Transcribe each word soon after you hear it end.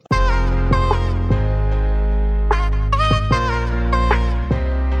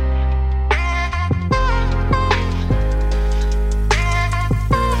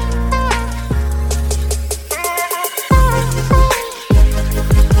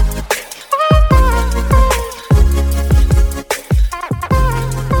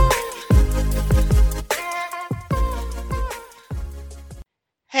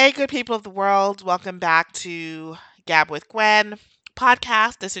people of the world. Welcome back to Gab with Gwen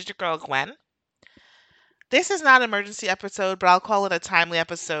podcast. This is your girl, Gwen. This is not an emergency episode, but I'll call it a timely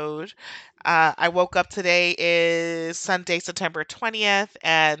episode. I woke up today is Sunday, September 20th,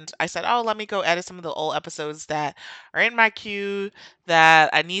 and I said, oh, let me go edit some of the old episodes that are in my queue that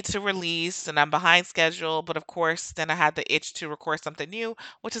I need to release, and I'm behind schedule. But of course, then I had the itch to record something new,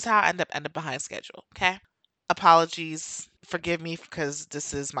 which is how I end up behind schedule. Okay. Apologies. Forgive me because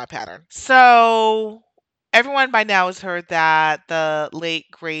this is my pattern. So, everyone by now has heard that the late,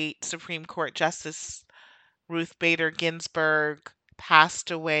 great Supreme Court Justice Ruth Bader Ginsburg passed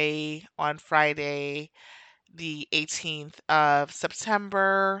away on Friday, the 18th of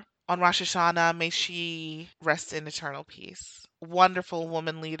September. On Rosh Hashanah, may she rest in eternal peace. Wonderful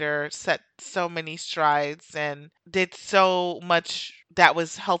woman leader, set so many strides and did so much that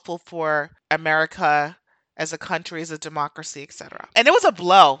was helpful for America as a country, as a democracy, etc. And it was a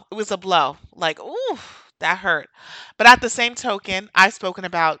blow. It was a blow. Like, ooh, that hurt. But at the same token, I've spoken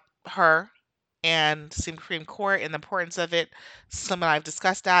about her and Supreme Court and the importance of it. Some and I've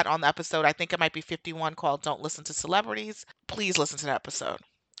discussed that on the episode. I think it might be 51 called Don't Listen to Celebrities. Please listen to that episode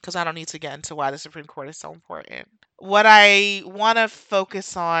because I don't need to get into why the Supreme Court is so important. What I want to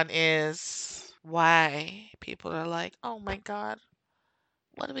focus on is why people are like, oh my God,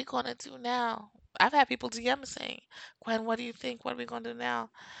 what are we going to do now? I've had people DM saying, Gwen, what do you think? What are we going to do now?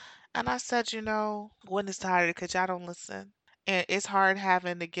 And I said, Gwen is tired because y'all don't listen. And it's hard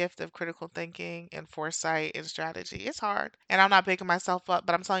having the gift of critical thinking and foresight and strategy. It's hard. And I'm not picking myself up,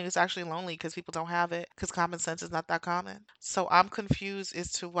 but I'm telling you it's actually lonely because people don't have it because common sense is not that common. So I'm confused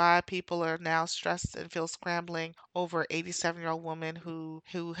as to why people are now stressed and feel scrambling over 87-year-old woman who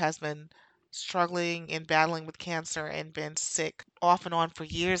has been struggling and battling with cancer and been sick off and on for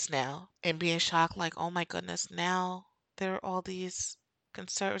years now and being shocked like, oh my goodness, now there are all these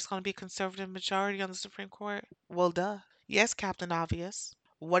it's going to be a conservative majority on the Supreme Court. Well, duh. Yes, Captain Obvious.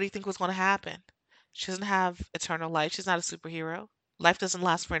 What do you think was going to happen? She doesn't have eternal life. She's not a superhero. Life doesn't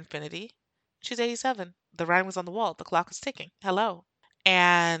last for infinity. She's 87. The writing was on the wall. The clock is ticking. Hello.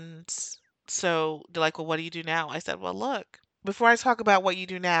 And so they're like, well, what do you do now? I said, well, look, before I talk about what you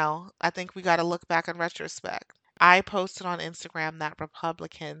do now, I think we got to look back in retrospect. I posted on Instagram that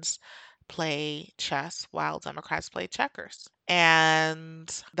Republicans play chess while Democrats play checkers.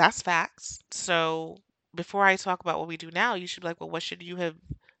 And that's facts. So before I talk about what we do now, you should be like, well, what should you have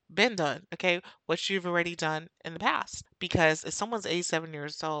been done? Okay. What you've already done in the past. Because if someone's 87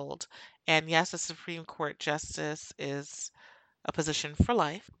 years old, and yes, a Supreme Court justice is a position for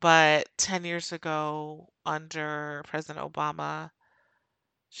life, but 10 years ago, under President Obama,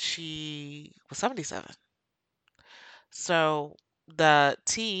 she was 77. So the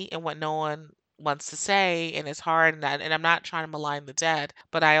T and what no one wants to say, and it's hard, and I'm not trying to malign the dead,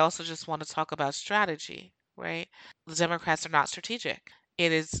 but I also just want to talk about strategy, right? The Democrats are not strategic.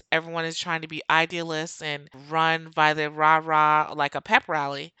 It is everyone is trying to be idealists and run by the rah rah like a pep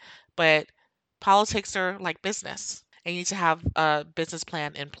rally, but politics are like business, and you need to have a business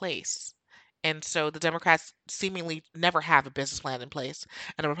plan in place. And so the Democrats seemingly never have a business plan in place,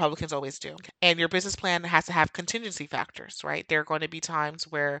 and the Republicans always do. And your business plan has to have contingency factors, right? There are going to be times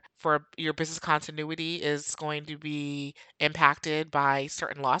where for your business continuity is going to be impacted by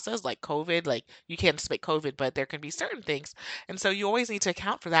certain losses like COVID. Like you can't anticipate COVID, but there can be certain things. And so you always need to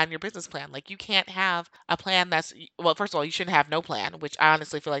account for that in your business plan. Like you can't have a plan that's, well, first of all, you shouldn't have no plan, which I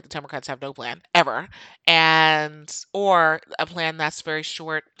honestly feel like the Democrats have no plan ever. And or a plan that's very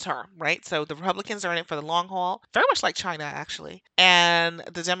short term, right? So the Republicans are in it for the long haul, very much like China actually. And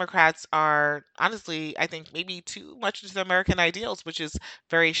the Democrats are honestly, I think maybe too much into the American ideals, which is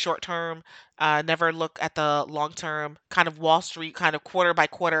very short term, never look at the long term, kind of Wall Street, kind of quarter by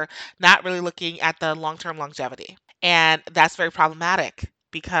quarter, not really looking at the long term longevity. And that's very problematic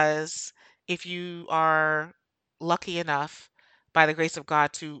because if you are lucky enough by the grace of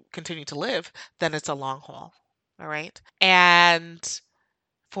God to continue to live, then it's a long haul. All right. And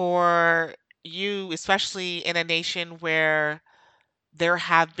for you, especially in a nation where there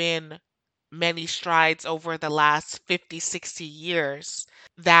have been many strides over the last 50, 60 years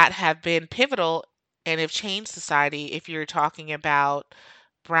that have been pivotal and have changed society. If you're talking about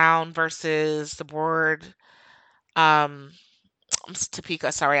Brown versus the board, um,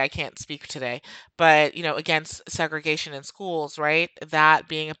 Topeka, sorry, I can't speak today, but against segregation in schools, right? That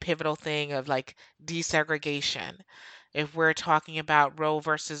being a pivotal thing of like desegregation if we're talking about Roe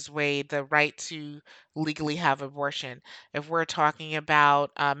versus Wade, the right to legally have abortion, if we're talking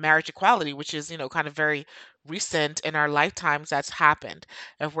about marriage equality, which is, kind of very recent in our lifetimes that's happened,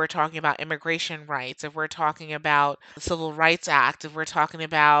 if we're talking about immigration rights, if we're talking about the Civil Rights Act, if we're talking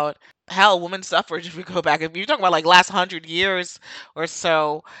about hell, women's suffrage, if we go back, if you're talking about like last 100 years or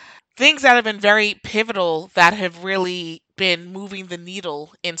so, things that have been very pivotal that have really been moving the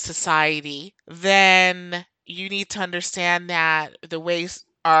needle in society, then you need to understand that the ways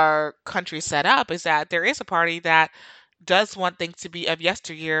our country is set up is that there is a party that does want things to be of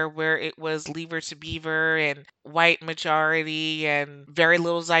yesteryear where it was lever to beaver and white majority and very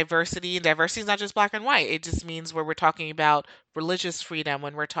little diversity. And diversity is not just black and white. It just means where we're talking about religious freedom,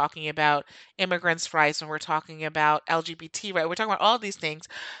 when we're talking about immigrants' rights, when we're talking about LGBT rights, we're talking about all of these things.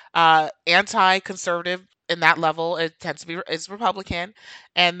 Anti-conservative in that level, it tends to be is Republican,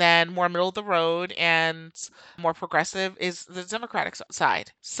 and then more middle of the road and more progressive is the Democratic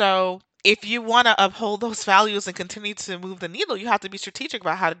side. So if you want to uphold those values and continue to move the needle, you have to be strategic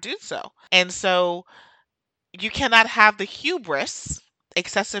about how to do so. And so you cannot have the hubris,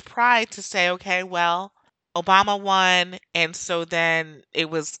 excessive pride to say, okay, well, Obama won, and so then it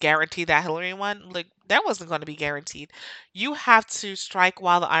was guaranteed that Hillary won. Like, that wasn't going to be guaranteed. You have to strike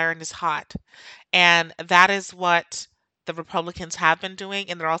while the iron is hot. And that is what the Republicans have been doing,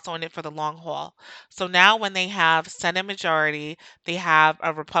 and they're also in it for the long haul. So now, when they have Senate majority, they have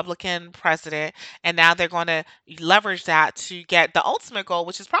a Republican president, and now they're going to leverage that to get the ultimate goal,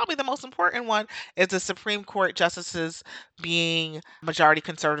 which is probably the most important one, is the Supreme Court justices being majority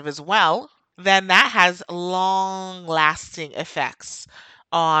conservative as well. Then that has long lasting effects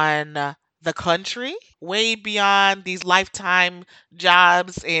on the country, way beyond these lifetime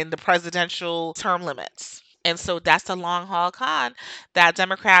jobs and the presidential term limits. And so that's the long haul con that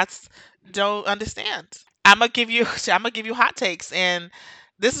Democrats don't understand. I'm gonna give you hot takes, and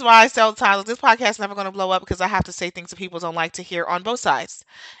this is why I tell the time this podcast is never gonna blow up because I have to say things that people don't like to hear on both sides,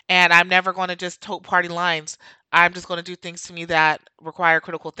 and I'm never gonna just tote party lines. I'm just gonna do things to me that require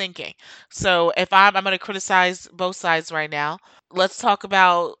critical thinking. So if I'm gonna criticize both sides right now. Let's talk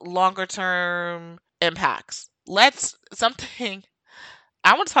about longer term impacts. Let's something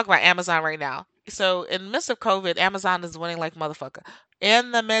I want to talk about Amazon right now. So in the midst of COVID, Amazon is winning like motherfucker.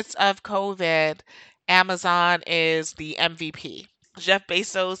 In the midst of COVID, Amazon is the MVP. Jeff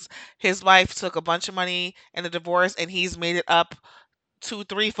Bezos, his wife took a bunch of money in the divorce and he's made it up two,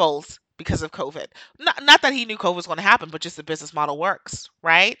 three folds because of COVID. Not that he knew COVID was going to happen, but just the business model works,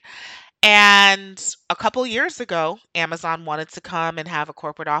 right? And a couple years ago, Amazon wanted to come and have a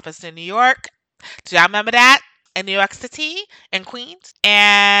corporate office in New York. Do y'all remember that? In New York City and Queens.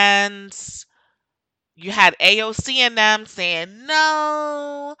 And you had AOC and them saying,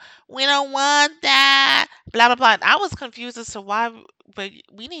 no, we don't want that, blah, blah, blah. And I was confused as to why, but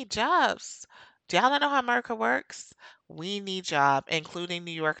we need jobs. Do y'all not know how America works? We need jobs, including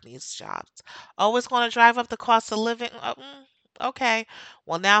New York needs jobs. Oh, it's going to drive up the cost of living. Okay.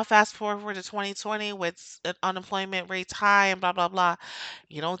 Well, now fast forward to 2020 with unemployment rates high and blah, blah, blah.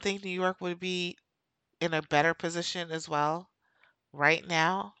 You don't think New York would be in a better position as well right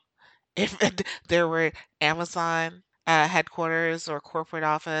now if there were Amazon headquarters or corporate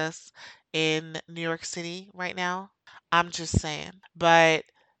office in New York City right now? I'm just saying. But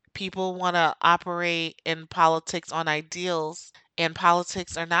people want to operate in politics on ideals, and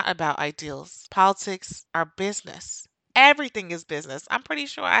politics are not about ideals. Politics are business. Everything is business. I'm pretty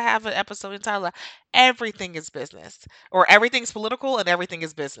sure I have an episode entitled Everything is Business, or Everything's Political and Everything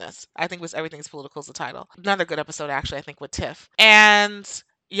is Business. I think it was Everything's Political is the title. Another good episode, actually, I think, with Tiff. And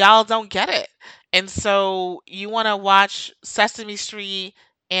y'all don't get it. And so you want to watch Sesame Street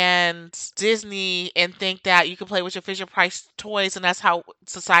and Disney and think that you can play with your Fisher Price toys and that's how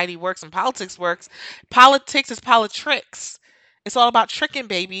society works and politics works. Politics is politricks. It's all about tricking,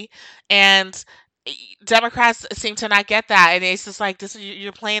 baby. And Democrats seem to not get that. And it's just like this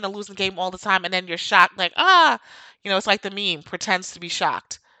you're playing a losing game all the time and then you're shocked like, it's like the meme, pretends to be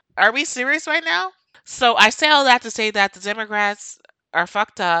shocked. Are we serious right now? So I say all that to say that the Democrats are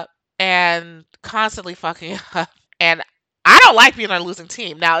fucked up and constantly fucking up. And I don't like being on a losing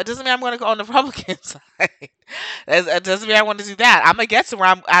team. Now, it doesn't mean I'm going to go on the Republican side. It doesn't mean I want to do that. I'm going to get to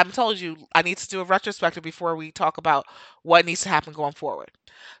where I'm told you I need to do a retrospective before we talk about what needs to happen going forward.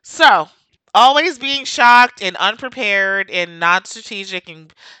 So, always being shocked and unprepared and not strategic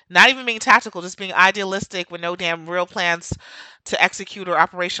and not even being tactical, just being idealistic with no damn real plans to execute or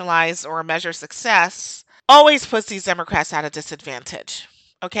operationalize or measure success always puts these Democrats at a disadvantage.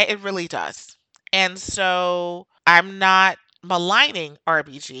 Okay, it really does. And so I'm not maligning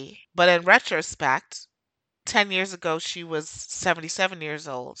RBG, but in retrospect, 10 years ago, she was 77 years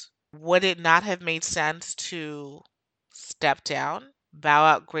old. Would it not have made sense to step down, bow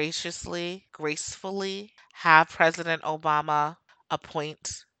out gracefully, have President Obama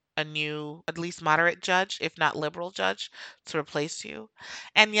appoint a new, at least moderate judge, if not liberal judge, to replace you?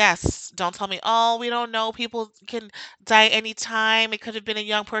 And yes, don't tell me, oh, we don't know. People can die anytime. It could have been a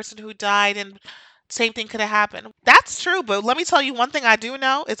young person who died, and same thing could have happened. That's true, but let me tell you one thing I do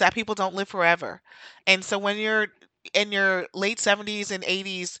know is that people don't live forever. And so when you're in your late 70s and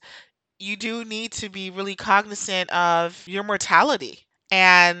 80s, you do need to be really cognizant of your mortality.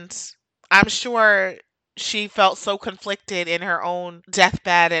 And I'm sure she felt so conflicted in her own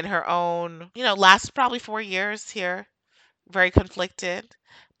deathbed and her own, last probably 4 years here, very conflicted,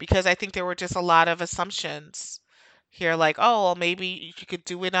 because I think there were just a lot of assumptions here, like, oh, well, maybe you could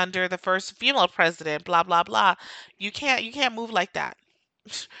do it under the first female president, blah blah blah. You can't move like that.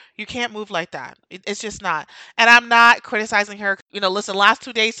 You can't move like that. It's just not. And I'm not criticizing her. Listen, last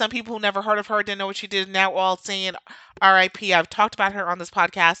 2 days, some people who never heard of her didn't know what she did, now all saying RIP. I've talked about her on this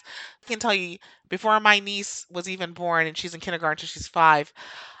podcast. I can tell you, before my niece was even born, and she's in kindergarten, so she's 5,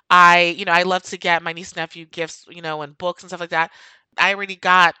 I love to get my niece and nephew gifts, and books and stuff like that. I already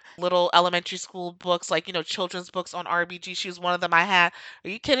got little elementary school books, like, children's books on RBG. She was one of them I had. Are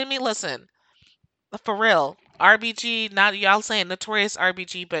you kidding me? Listen, for real. RBG, not y'all saying Notorious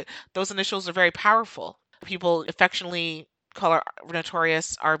RBG, but those initials are very powerful. People affectionately call her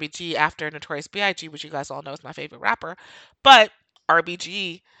Notorious RBG after Notorious B.I.G., which you guys all know is my favorite rapper. But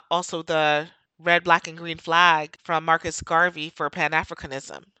RBG, also the red, black, and green flag from Marcus Garvey for Pan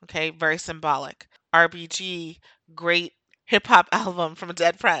Africanism. Okay, very symbolic. RBG, great hip hop album from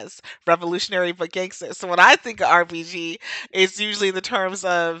Dead Prez, Revolutionary but Gangster. So when I think of RBG, it's usually the terms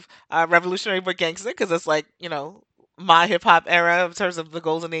of Revolutionary but Gangster, because it's like, my hip hop era in terms of the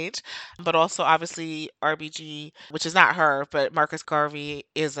golden age, but also obviously RBG, which is not her, but Marcus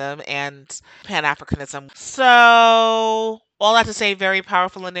Garveyism and Pan Africanism. So, all that to say, very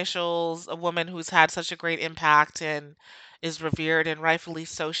powerful initials, a woman who's had such a great impact and is revered, and rightfully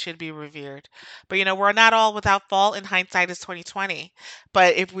so should be revered. But we're not all without fault, and hindsight is 2020.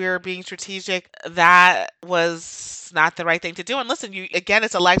 But if we're being strategic, that was not the right thing to do. And listen, you again,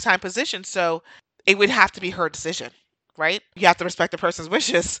 it's a lifetime position, so it would have to be her decision, right? You have to respect the person's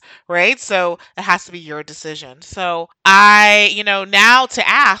wishes, right? So it has to be your decision. So now to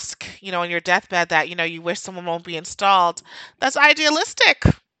ask, on your deathbed that, you wish someone won't be installed, that's idealistic.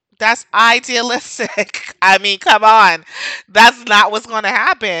 That's idealistic. I mean, come on. That's not what's going to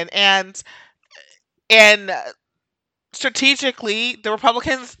happen. And strategically, the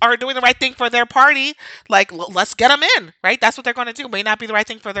Republicans are doing the right thing for their party. Like, let's get them in, right? That's what they're going to do. May not be the right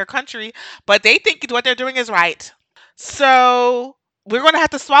thing for their country, but they think what they're doing is right. So we're going to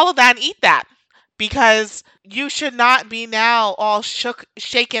have to swallow that and eat that, because you should not be now all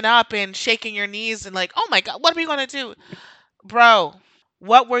shaken up and shaking your knees and like, oh my God, what are we going to do? Bro,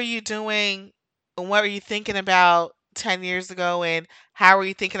 what were you doing and what were you thinking about 10 years ago, and how are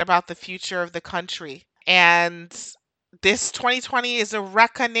you thinking about the future of the country? And this 2020 is a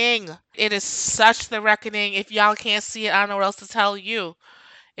reckoning. It is such the reckoning. If y'all can't see it, I don't know what else to tell you.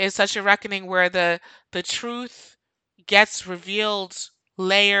 It's such a reckoning where the truth gets revealed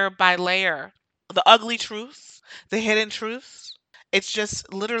layer by layer. The ugly truths, the hidden truths. It's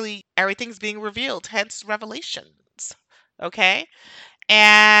just literally everything's being revealed, hence revelations. Okay?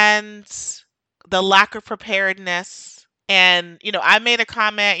 And the lack of preparedness. And, I made a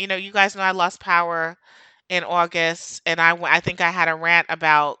comment, you guys know I lost power in August, and I think I had a rant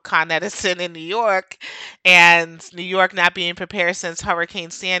about Con Edison in New York, and New York not being prepared since Hurricane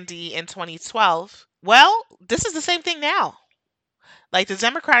Sandy in 2012. Well, this is the same thing now. Like, the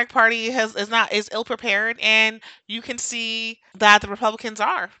Democratic Party is ill prepared, and you can see that the Republicans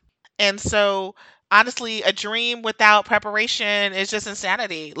are. And so, honestly, a dream without preparation is just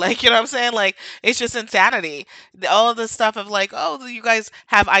insanity. Like, you know what I'm saying? Like, it's just insanity. All of this stuff of like, oh, you guys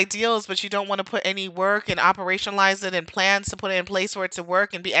have ideals, but you don't want to put any work and operationalize it and plans to put it in place for it to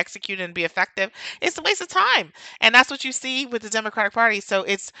work and be executed and be effective. It's a waste of time. And that's what you see with the Democratic Party. So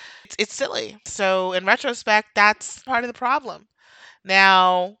it's silly. So in retrospect, that's part of the problem.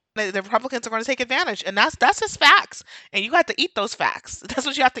 Now, the Republicans are going to take advantage, and that's just facts. And you have to eat those facts. That's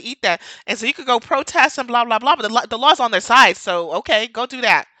what you have to eat. That, and so you could go protest and blah blah blah, but the law's on their side. So okay, go do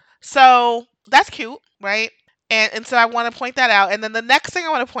that. So that's cute, right? And so I want to point that out. And then the next thing I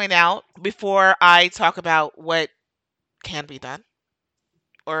want to point out before I talk about what can be done,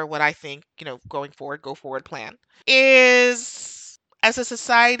 or what I think, going forward, go forward plan, is, as a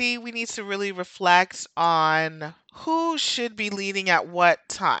society, we need to really reflect on who should be leading at what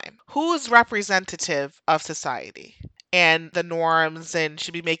time? Who is representative of society and the norms and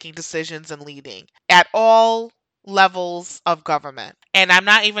should be making decisions and leading at all levels of government? And I'm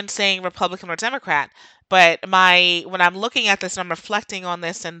not even saying Republican or Democrat, but my when I'm looking at this and I'm reflecting on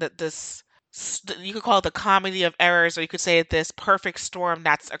this and this you could call it the comedy of errors, or you could say it this perfect storm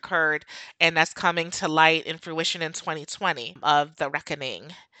that's occurred and that's coming to light in fruition in 2020 of the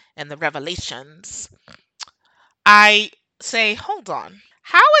reckoning and the revelations. I say, hold on.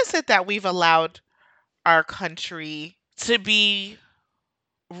 How is it that we've allowed our country to be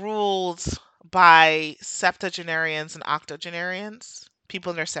ruled by septuagenarians and octogenarians,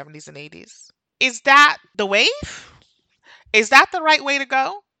 people in their 70s and 80s? Is that the wave? Is that the right way to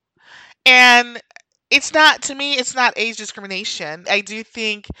go? And it's not, to me, it's not age discrimination. I do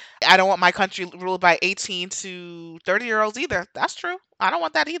think I don't want my country ruled by 18 to 30-year-olds either. That's true. I don't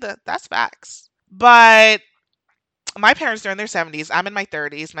want that either. That's facts. But my parents are in their 70s. I'm in my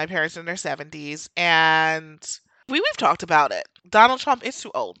 30s. My parents are in their 70s. And we've talked about it. Donald Trump is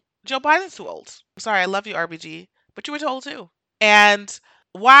too old. Joe Biden's too old. I'm sorry, I love you, RBG, but you were told too. And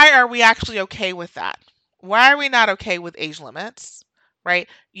why are we actually okay with that? Why are we not okay with age limits? Right?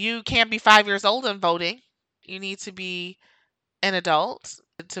 You can't be 5 years old and voting. You need to be an adult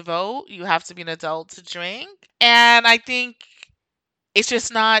to vote. You have to be an adult to drink. And I think it's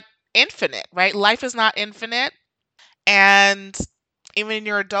just not infinite, right? Life is not infinite. And even in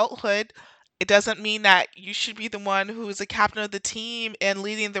your adulthood, it doesn't mean that you should be the one who's the captain of the team and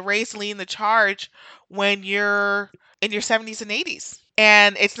leading the race, leading the charge when you're in your 70s and 80s.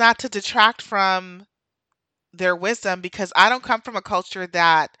 And it's not to detract from their wisdom, because I don't come from a culture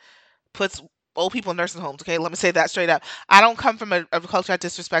that puts old people in nursing homes. Okay, let me say that straight up. I don't come from a culture that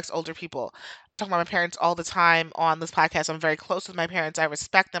disrespects older people. I talk about my parents all the time on this podcast. I'm very close with my parents. I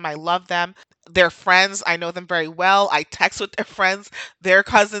respect them. I love them. They're friends. I know them very well. I text with their friends. Their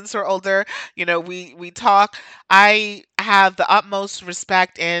cousins are older. We talk. I have the utmost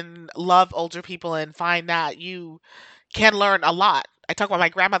respect and love older people and find that you can learn a lot. I talk about my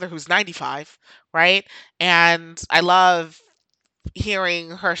grandmother who's 95, right? And I love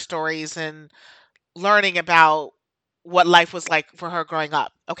hearing her stories and learning about what life was like for her growing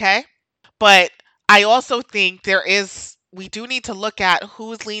up, okay? But I also think we do need to look at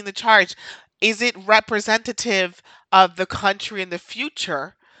who's leading the charge. Is it representative of the country in the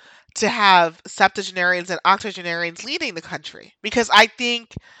future to have septuagenarians and octogenarians leading the country? Because I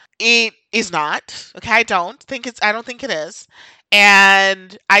think it is not. Okay, I don't think it is.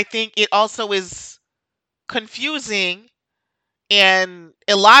 And I think it also is confusing and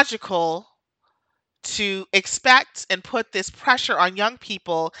illogical to expect and put this pressure on young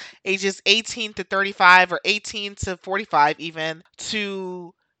people ages 18 to 35 or 18 to 45 even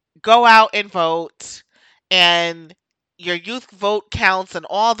to go out and vote, and your youth vote counts and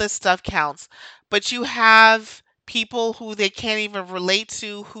all this stuff counts, but you have people who they can't even relate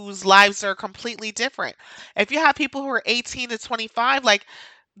to, whose lives are completely different. If you have people who are 18 to 25, like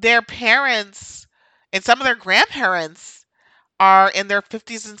their parents and some of their grandparents are in their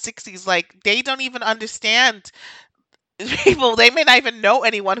 50s and 60s, like they don't even understand people. They may not even know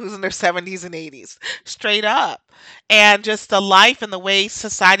anyone who's in their 70s and 80s, straight up. And just the life and the way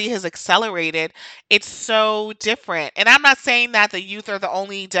society has accelerated, it's so different. And I'm not saying that the youth are the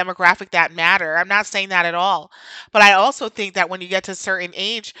only demographic that matter. I'm not saying that at all. But I also think that when you get to a certain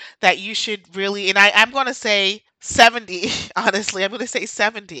age, that you should really, and I'm going to say 70, honestly, I'm going to say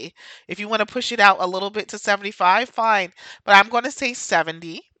 70. If you want to push it out a little bit to 75, fine. But I'm going to say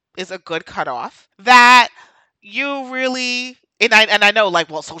 70 is a good cutoff. That you really, and I know, like,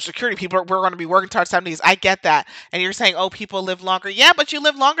 well, social security people we're going to be working towards 70s. I get that. And you're saying, oh, people live longer. Yeah, but you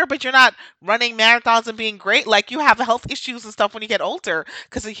live longer, but you're not running marathons and being great. Like, you have health issues and stuff when you get older,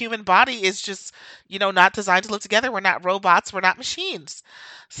 because the human body is just, not designed to live together. We're not robots, we're not machines.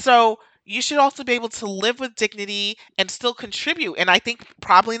 So you should also be able to live with dignity and still contribute. And I think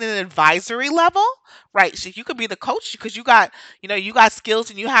probably in an advisory level, right? So you could be the coach because you got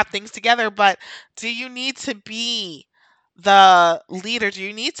skills and you have things together, but do you need to be the leader? Do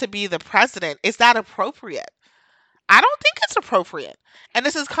you need to be the president? Is that appropriate? I don't think it's appropriate. And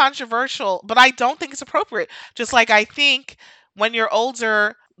this is controversial, but I don't think it's appropriate. Just like I think when you're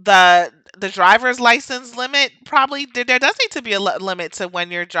older, the driver's license limit, probably there does need to be a limit to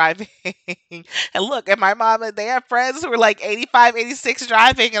when you're driving. And look, at my mom, and they have friends who are like 85, 86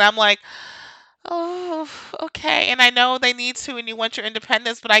 driving, and I'm like, oh, okay. And I know they need to, and you want your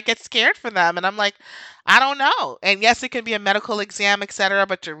independence, but I get scared for them. And I'm like, I don't know. And yes, it can be a medical exam, etc.,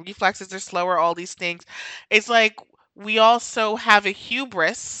 but your reflexes are slower, all these things. It's like we also have a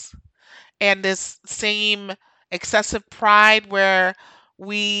hubris and this same excessive pride where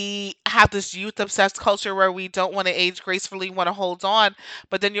we have this youth obsessed culture where we don't want to age gracefully, want to hold on,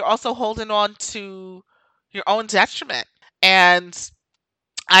 but then you're also holding on to your own detriment. And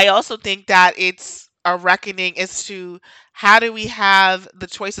I also think that it's a reckoning as to how do we have the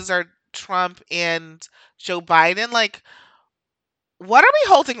choices are Trump and Joe Biden. Like, what are we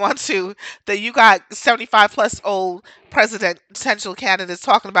holding on to that you got 75 plus old presidential candidates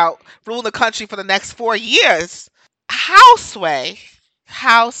talking about ruling the country for the next 4 years? Houseway,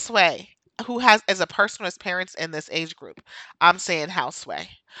 Houseway, who has as a person as parents in this age group, I'm saying Houseway,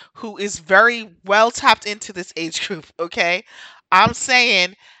 who is very well tapped into this age group, okay? I'm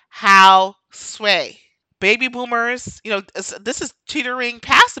saying Houseway. Baby boomers, this is teetering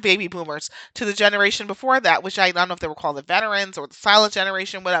past the baby boomers to the generation before that, which I don't know if they were called the veterans or the silent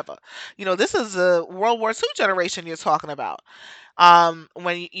generation, whatever. This is a World War II generation you're talking about.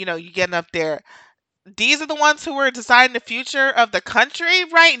 When you're getting up there, these are the ones who are deciding the future of the country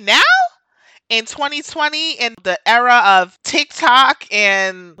right now in 2020 in the era of TikTok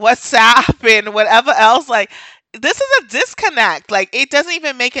and WhatsApp and whatever else. Like, this is a disconnect. Like, it doesn't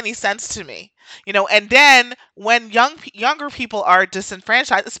even make any sense to me. And then when younger people are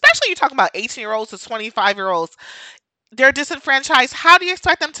disenfranchised, especially you're talking about 18-year-olds to 25-year-olds, they're disenfranchised. How do you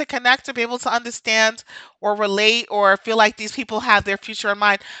expect them to connect or be able to understand or relate or feel like these people have their future in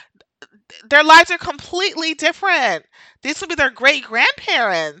mind? Their lives are completely different. These would be their great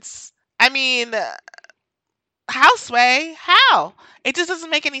grandparents. I mean, Houseway, how? It just doesn't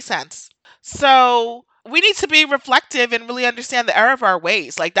make any sense. So we need to be reflective and really understand the error of our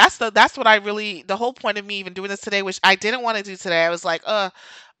ways. Like, that's what I really, the whole point of me even doing this today, which I didn't want to do today. I was like,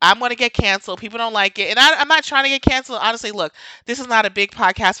 I'm gonna get canceled. People don't like it, and I'm not trying to get canceled. Honestly, look, this is not a big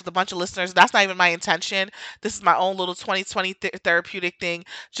podcast with a bunch of listeners. That's not even my intention. This is my own little 2020 therapeutic thing,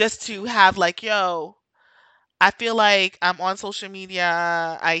 just to have like, yo, I feel like I'm on social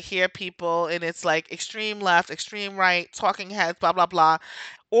media. I hear people, and it's like extreme left, extreme right, talking heads, blah, blah, blah.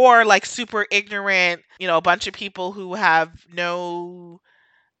 Or like super ignorant, a bunch of people who have no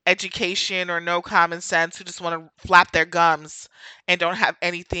education or no common sense who just want to flap their gums and don't have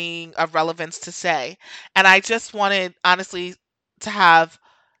anything of relevance to say. And I just wanted, honestly, to have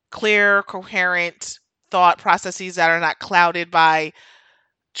clear, coherent thought processes that are not clouded by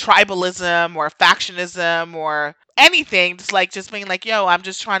tribalism or factionism or anything. Just being like, yo, I'm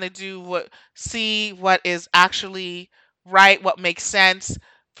just trying to see what is actually right, what makes sense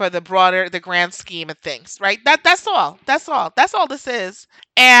for the grand scheme of things, right? That's all this is.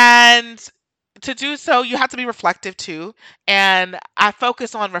 And to do so, you have to be reflective too. And I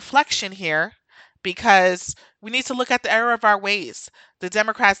focus on reflection here because we need to look at the error of our ways. The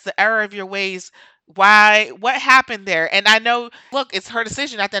Democrats, the error of your ways. Why? What happened there? And I know, look, it's her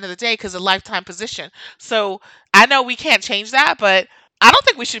decision at the end of the day because it's a lifetime position. So I know we can't change that, but I don't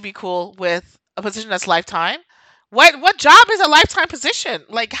think we should be cool with a position that's lifetime. What job is a lifetime position?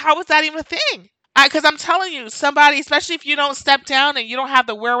 Like, how is that even a thing? Because I'm telling you, somebody, especially if you don't step down and you don't have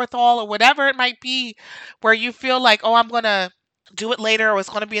the wherewithal or whatever it might be, where you feel like, oh, I'm going to do it later or it's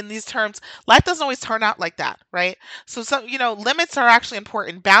going to be in these terms. Life doesn't always turn out like that, right? So, limits are actually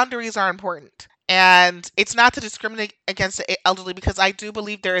important. Boundaries are important. And it's not to discriminate against the elderly because I do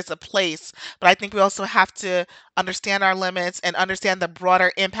believe there is a place, but I think we also have to understand our limits and understand the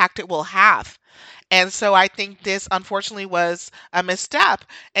broader impact it will have. And so I think this unfortunately was a misstep.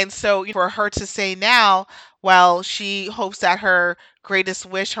 And so for her to say now, well, she hopes that her greatest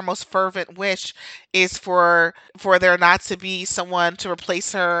wish, her most fervent wish is for there not to be someone to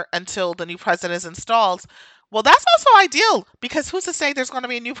replace her until the new president is installed. Well, that's also ideal because who's to say there's going to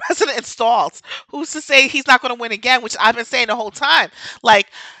be a new president installed? Who's to say he's not going to win again, which I've been saying the whole time. Like,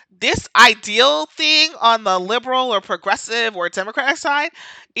 this ideal thing on the liberal or progressive or Democratic side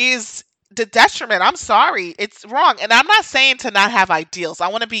is the detriment. I'm sorry, it's wrong. And I'm not saying to not have ideals. I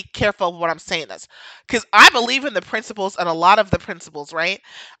want to be careful of what I'm saying this because I believe in the principles and a lot of the principles, right?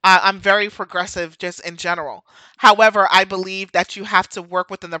 I'm very progressive just in general. However, I believe that you have to work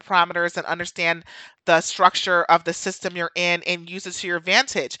within the parameters and understand the structure of the system you're in and use it to your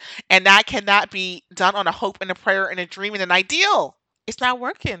advantage. And that cannot be done on a hope and a prayer and a dream and an ideal. It's not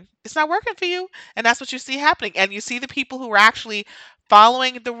working. It's not working for you. And that's what you see happening. And you see the people who are actually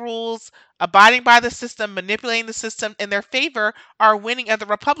following the rules, abiding by the system, manipulating the system in their favor are winning at the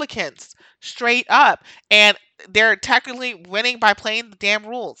Republicans straight up. And they're technically winning by playing the damn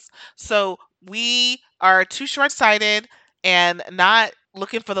rules. So we are too short sighted and not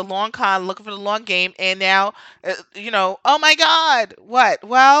looking for the long con, looking for the long game. And now, oh my God, what?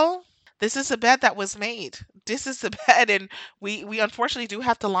 Well, this is a bed that was made. This is the bed, and we unfortunately do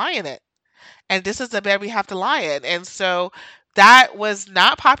have to lie in it. and this is the bed we have to lie in. And so that was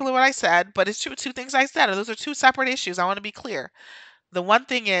not popular what I said, but it's true. Two things I said, and those are two separate issues. I want to be clear. The one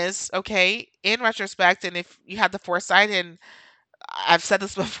thing is, okay, in retrospect, and if you had the foresight, and I've said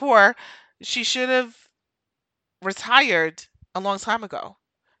this before, she should have retired a long time ago.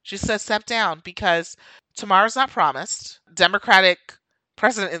 She said step down because tomorrow's not promised. Democratic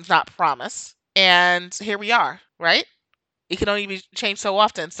president is not promised. And here we are, right? It can only be changed so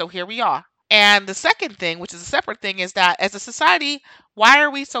often. So here we are. And the second thing, which is a separate thing, is that as a society, why are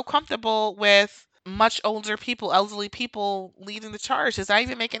we so comfortable with much older people, elderly people leading the charge? Does that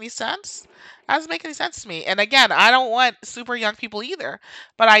even make any sense? That doesn't make any sense to me. And again, I don't want super young people either,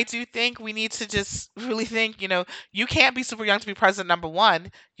 but I do think we need to just really think, you can't be super young to be president, number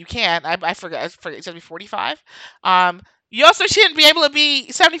one. You can't. I forget, it's going to be 45. You also shouldn't be able to be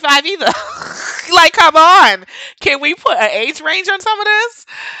 75 either. Like, come on. Can we put an age range on some of this?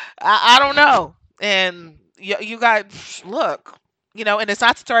 I don't know. And you got, look, and it's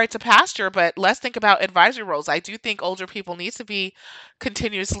not to start to pasture, but let's think about advisory roles. I do think older people need to be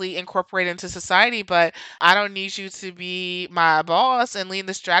continuously incorporated into society, but I don't need you to be my boss and lead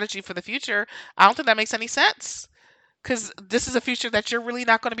the strategy for the future. I don't think that makes any sense. Because this is a future that you're really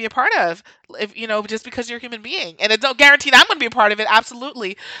not going to be a part of, if just because you're a human being, and it don't guarantee that I'm going to be a part of it,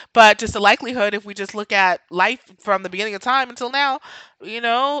 absolutely. But just the likelihood, if we just look at life from the beginning of time until now,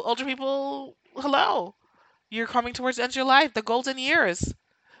 older people, hello, you're coming towards the end of your life, the golden years.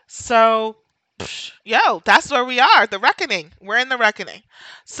 So, yo, that's where we are. The reckoning. We're in the reckoning.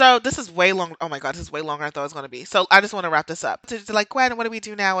 So this is way long. Oh my God, this is way longer than I thought it was going to be. So I just want to wrap this up. Like, Gwen, what do we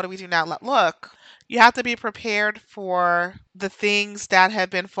do now? What do we do now? Look, you have to be prepared for the things that have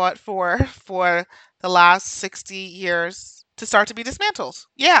been fought for for the last 60 years to start to be dismantled.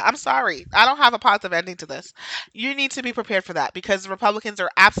 Yeah, I'm sorry. I don't have a positive ending to this. You need to be prepared for that because the Republicans are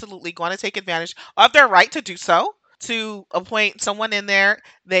absolutely going to take advantage of their right to do so, to appoint someone in there.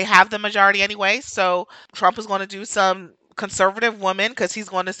 They have the majority anyway, so Trump is going to do some conservative woman because he's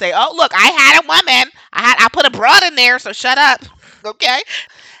going to say, "Oh, look, I had a woman. I put a broad in there, so shut up." Okay?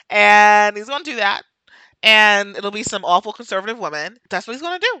 And he's going to do that, and it'll be some awful conservative woman. That's what he's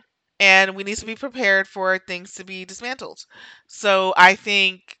going to do. And we need to be prepared for things to be dismantled. So I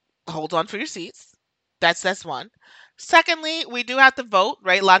think hold on for your seats. That's one. Secondly, we do have to vote,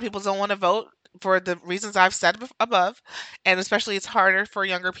 right? A lot of people don't want to vote for the reasons I've said above, and especially it's harder for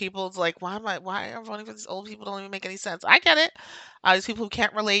younger people. It's like, why am I voting for these old people? Don't even make any sense. I get it. These people who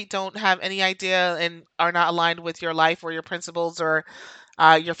can't relate, don't have any idea, and are not aligned with your life or your principles or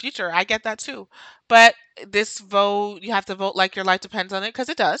your future. I get that too. But this vote, you have to vote like your life depends on it because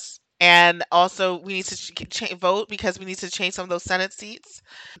it does. And also, we need to vote because we need to change some of those Senate seats.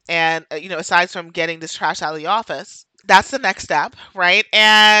 And, aside from getting this trash out of the office, that's the next step, right?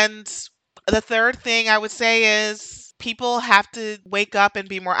 And the third thing I would say is people have to wake up and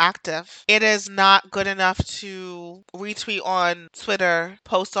be more active. It is not good enough to retweet on Twitter,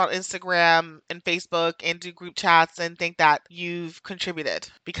 post on Instagram and Facebook, and do group chats and think that you've contributed.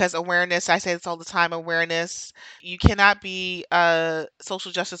 Because awareness, I say this all the time, awareness, you cannot be a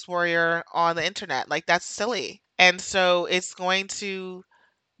social justice warrior on the internet. Like, that's silly. And so it's going to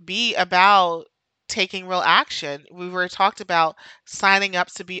be about taking real action. We were talked about signing up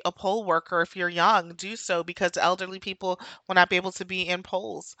to be a poll worker. If you're young, do so because elderly people will not be able to be in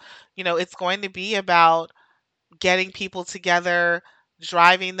polls. It's going to be about getting people together,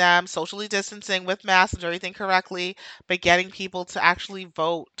 driving them, socially distancing with masks and everything correctly, but getting people to actually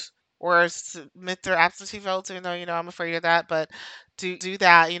vote or submit their absentee votes, even though, I'm afraid of that, but do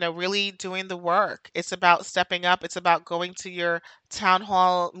that, really doing the work. It's about stepping up. It's about going to your town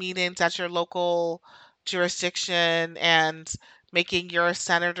hall meetings at your local jurisdiction and making your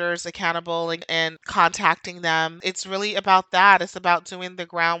senators accountable and contacting them. It's really about that. It's about doing the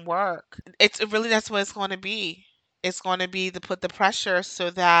groundwork. It's really, that's what it's going to be. It's going to be to put the pressure so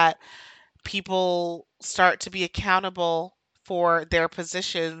that people start to be accountable for their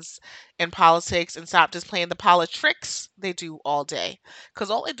positions in politics and stop just playing the politics they do all day. Because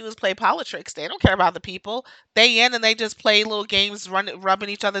all they do is play politics. They don't care about the people. They in and they just play little games, rubbing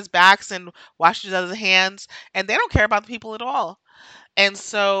each other's backs and washing each other's hands, and they don't care about the people at all. And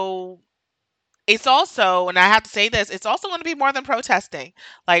so it's also, and I have to say this, it's also going to be more than protesting.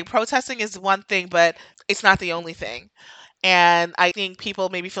 Like, protesting is one thing, but it's not the only thing. And I think people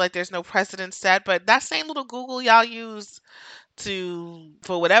maybe feel like there's no precedent set, but that same little Google y'all use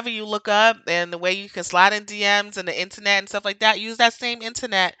for whatever you look up, and the way you can slide in DMs and the internet and stuff like that, use that same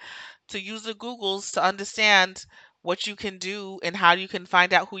internet to use the Googles to understand what you can do and how you can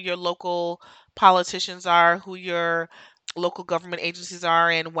find out who your local politicians are, who your local government agencies are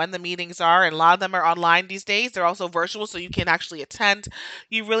and when the meetings are, and a lot of them are online these days. They're also virtual, so you can actually attend.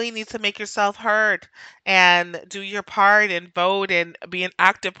 You really need to make yourself heard and do your part and vote and be an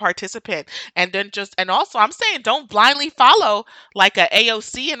active participant. And then just, and also I'm saying, don't blindly follow like a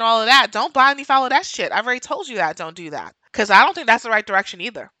AOC and all of that. Don't blindly follow that shit. I've already told you that. Don't do that. Because I don't think that's the right direction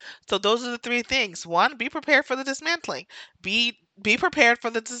either. So those are the three things. One, be prepared for the dismantling. Be prepared for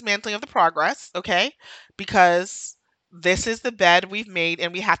the dismantling of the progress, okay? Because this is the bed we've made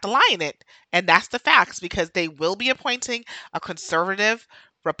and we have to lie in it. And that's the facts, because they will be appointing a conservative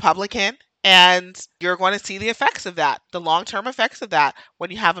Republican, and you're going to see the effects of that, the long term effects of that,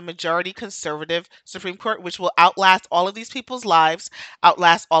 when you have a majority conservative Supreme Court, which will outlast all of these people's lives,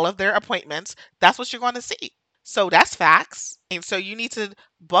 outlast all of their appointments. That's what you're going to see. So that's facts. And so you need to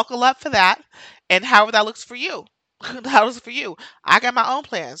buckle up for that, and however that looks for you. How is it for you? I got my own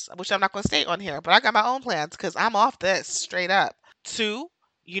plans, which I'm not going to state on here, but I got my own plans because I'm off this straight up. Two,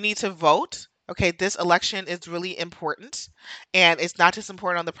 you need to vote. Okay, this election is really important. And it's not just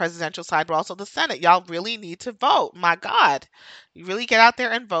important on the presidential side, but also the Senate. Y'all really need to vote. My God. You really get out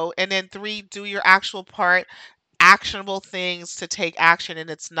there and vote. And then three, do your actual part, actionable things to take action.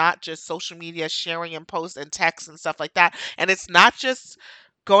 And it's not just social media sharing and posts and texts and stuff like that. And it's not just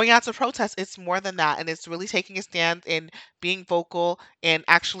going out to protest. It's more than that. And it's really taking a stand and being vocal and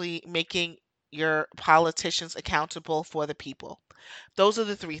actually making your politicians accountable for the people. Those are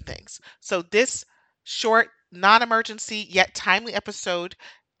the three things. So this short, non-emergency yet timely episode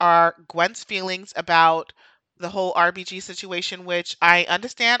are Gwen's feelings about the whole RBG situation, which I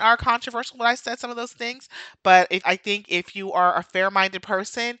understand are controversial when I said some of those things. But I think if you are a fair-minded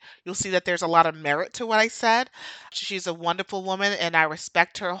person, you'll see that there's a lot of merit to what I said. She's a wonderful woman, and I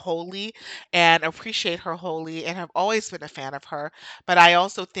respect her wholly and appreciate her wholly, and have always been a fan of her. But I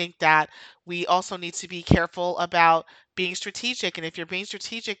also think that we also need to be careful about being strategic. And if you're being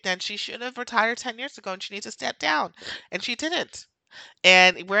strategic, then she should have retired 10 years ago and she needs to step down. And she didn't.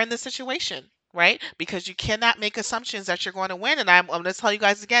 And we're in this situation, right? Because you cannot make assumptions that you're going to win. And I'm going to tell you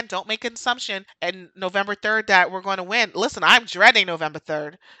guys again, don't make an assumption in November 3rd that we're going to win. Listen, I'm dreading November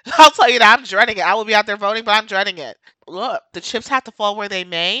 3rd. I'll tell you that I'm dreading it. I will be out there voting, but I'm dreading it. Look, the chips have to fall where they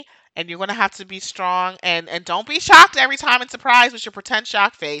may. And you're going to have to be strong, and don't be shocked every time and surprised with your pretend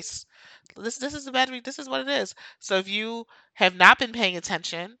shock face. This is the bad. This is what it is. So if you have not been paying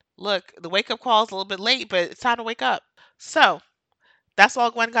attention, look, the wake up call is a little bit late, but it's time to wake up. So that's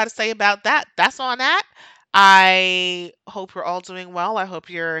all Gwen got to say about that. That's on that. I hope you're all doing well. I hope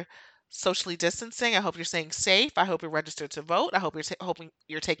you're socially distancing. I hope you're staying safe. I hope you're registered to vote. I hope hoping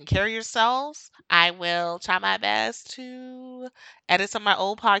you're taking care of yourselves. I will try my best to edit some of my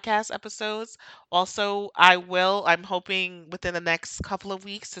old podcast episodes. Also, I'm hoping within the next couple of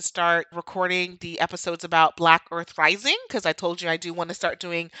weeks to start recording the episodes about Black Earth Rising, because I told you I do want to start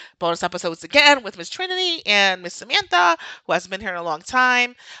doing bonus episodes again with Miss Trinity and Miss Samantha, who hasn't been here in a long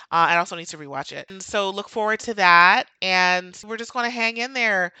time. I also need to rewatch it. And so look forward to that. And we're just going to hang in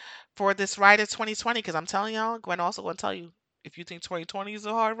there for this ride of 2020, because I'm telling y'all, Gwen also going to tell you, if you think 2020 is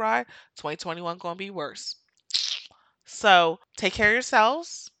a hard ride, 2021 going to be worse. So take care of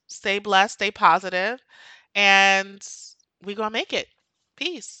yourselves, stay blessed, stay positive, and we going to make it.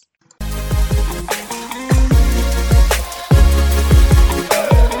 Peace.